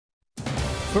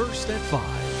First at 5.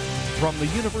 From the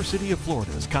University of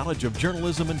Florida's College of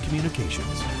Journalism and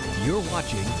Communications, you're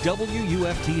watching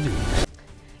WUFT News.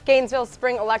 Gainesville's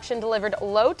spring election delivered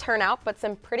low turnout, but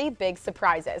some pretty big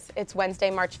surprises. It's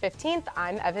Wednesday, March 15th.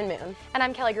 I'm Evan Moon. And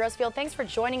I'm Kelly Grossfield. Thanks for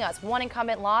joining us. One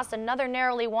incumbent lost, another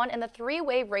narrowly won, and the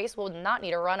three-way race will not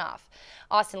need a runoff.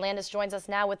 Austin Landis joins us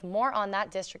now with more on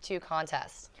that District 2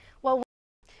 contest. Well,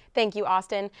 thank you,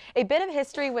 Austin. A bit of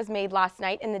history was made last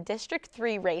night in the District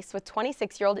 3 race with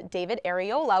 26-year-old David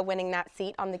Areola winning that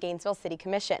seat on the Gainesville City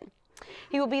Commission.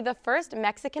 He will be the first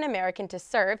Mexican-American to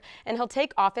serve, and he'll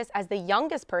take office as the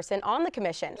youngest person on the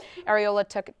commission. Areola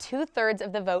took 2/3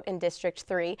 of the vote in District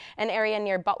 3, an area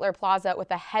near Butler Plaza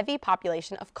with a heavy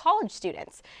population of college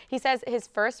students. He says his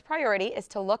first priority is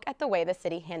to look at the way the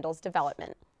city handles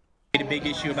development. A big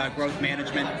issue about growth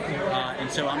management,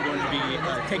 and so I'm going to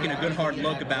be taking a good hard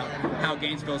look about how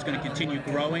Gainesville is going to continue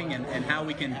growing and how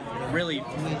we can really,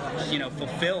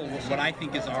 fulfill what I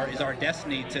think is our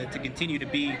destiny to continue to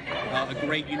be a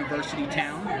great university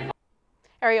town.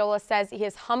 Areola says he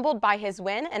is humbled by his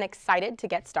win and excited to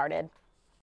get started.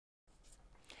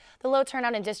 the low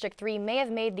turnout in District 3 may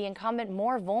have made the incumbent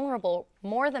more vulnerable.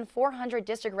 More than 400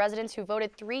 district residents who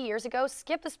voted 3 years ago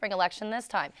skipped the spring election this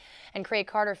time, and Craig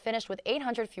Carter finished with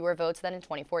 800 fewer votes than in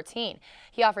 2014.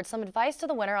 He offered some advice to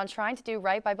the winner on trying to do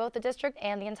right by both the district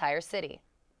and the entire city.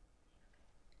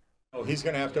 He's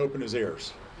going to have to open his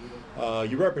ears.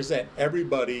 You represent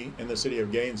everybody in the city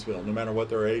of Gainesville, no matter what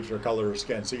their age or color or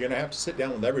skin. So you're going to have to sit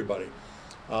down with everybody.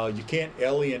 You can't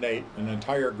alienate an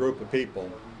entire group of people,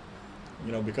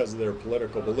 because of their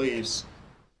political beliefs.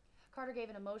 Carter gave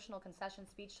an emotional concession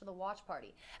speech to the watch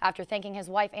party. After thanking his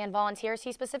wife and volunteers,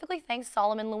 he specifically thanked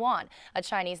Solomon Luan, a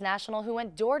Chinese national who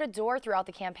went door to door throughout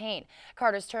the campaign.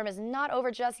 Carter's term is not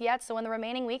over just yet, so in the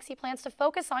remaining weeks he plans to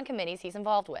focus on committees he's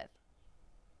involved with.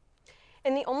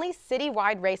 In the only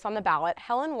citywide race on the ballot,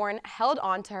 Helen Warren held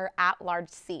on to her at-large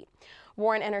seat.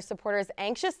 Warren and her supporters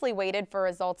anxiously waited for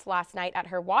results last night at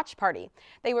her watch party.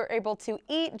 They were able to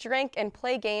eat, drink, and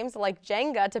play games like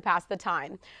Jenga to pass the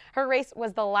time. Her race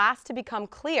was the last to become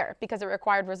clear because it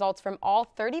required results from all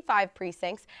 35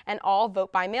 precincts and all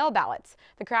vote-by-mail ballots.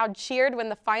 The crowd cheered when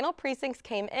the final precincts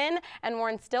came in, and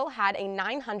Warren still had a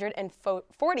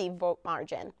 940 vote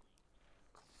margin.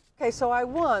 Okay, so I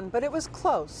won, but it was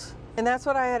close. And that's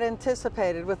what I had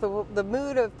anticipated. With the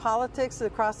mood of politics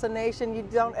across the nation, you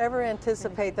don't ever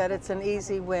anticipate that it's an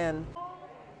easy win.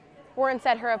 Warren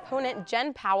said her opponent,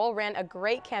 Jen Powell, ran a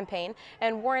great campaign,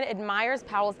 and Warren admires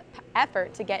Powell's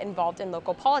effort to get involved in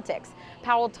local politics.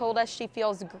 Powell told us she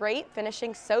feels great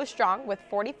finishing so strong with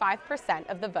 45%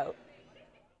 of the vote.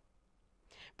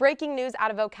 Breaking news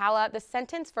out of Ocala, the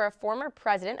sentence for a former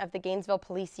president of the Gainesville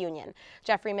Police Union.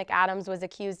 Jeffrey McAdams was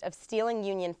accused of stealing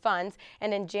union funds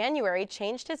and in January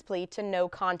changed his plea to no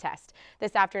contest.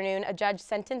 This afternoon, a judge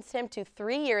sentenced him to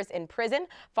 3 years in prison,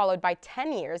 followed by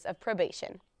 10 years of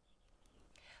probation.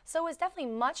 So it's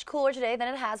definitely much cooler today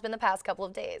than it has been the past couple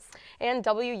of days. And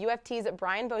WUFT's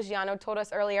Brian Boggiano told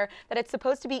us earlier that it's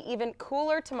supposed to be even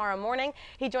cooler tomorrow morning.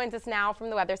 He joins us now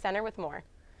from the Weather Center with more.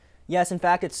 Yes, in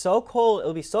fact, it's so cold.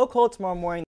 It'll be so cold tomorrow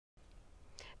morning.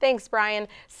 Thanks, Brian.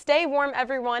 Stay warm,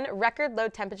 everyone. Record low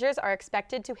temperatures are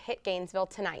expected to hit Gainesville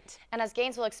tonight. And as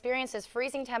Gainesville experiences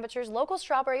freezing temperatures, local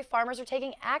strawberry farmers are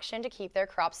taking action to keep their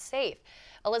crops safe.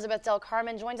 Elizabeth Del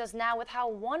Carmen joins us now with how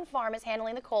one farm is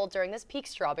handling the cold during this peak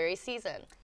strawberry season.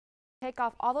 Take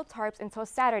off all the tarps until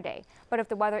Saturday, but if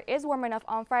the weather is warm enough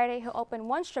on Friday, he'll open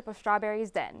one strip of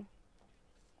strawberries then.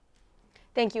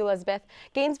 Thank you, Elizabeth.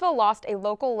 Gainesville lost a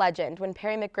local legend when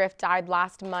Perry McGriff died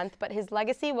last month, but his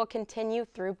legacy will continue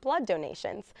through blood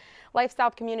donations. Life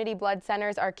South Community Blood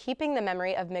Centers are keeping the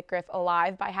memory of McGriff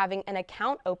alive by having an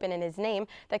account open in his name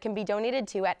that can be donated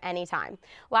to at any time.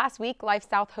 Last week, Life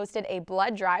South hosted a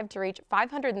blood drive to reach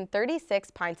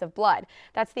 536 pints of blood.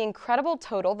 That's the incredible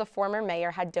total the former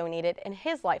mayor had donated in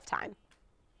his lifetime.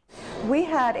 We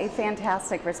had a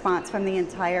fantastic response from the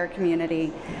entire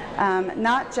community,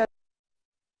 not just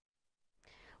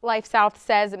Life South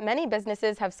says many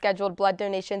businesses have scheduled blood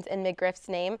donations in McGriff's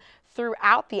name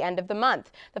throughout the end of the month.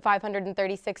 The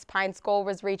 536 pints goal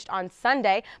was reached on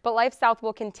Sunday, but Life South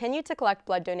will continue to collect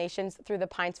blood donations through the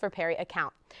Pints for Perry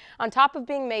account. On top of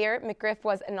being mayor, McGriff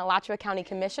was an Alachua County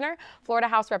Commissioner, Florida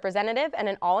House Representative, and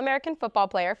an All-American football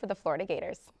player for the Florida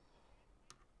Gators.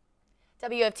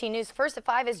 WFT News First at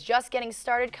 5 is just getting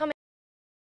started. Coming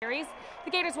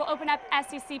The Gators will open up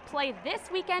SEC play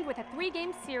this weekend with a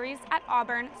 3-game series at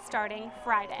Auburn starting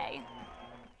Friday.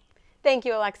 Thank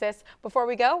you, Alexis. Before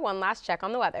we go, one last check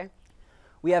on the weather.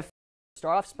 We have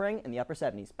start off spring in the upper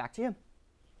 70s. Back to you.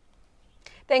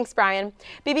 Thanks, Brian.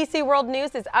 BBC World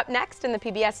News is up next, and the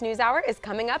PBS NewsHour is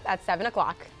coming up at 7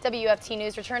 o'clock. WUFT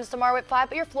News returns tomorrow at 5,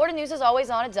 but your Florida news is always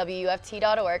on at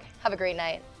WUFT.org. Have a great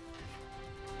night.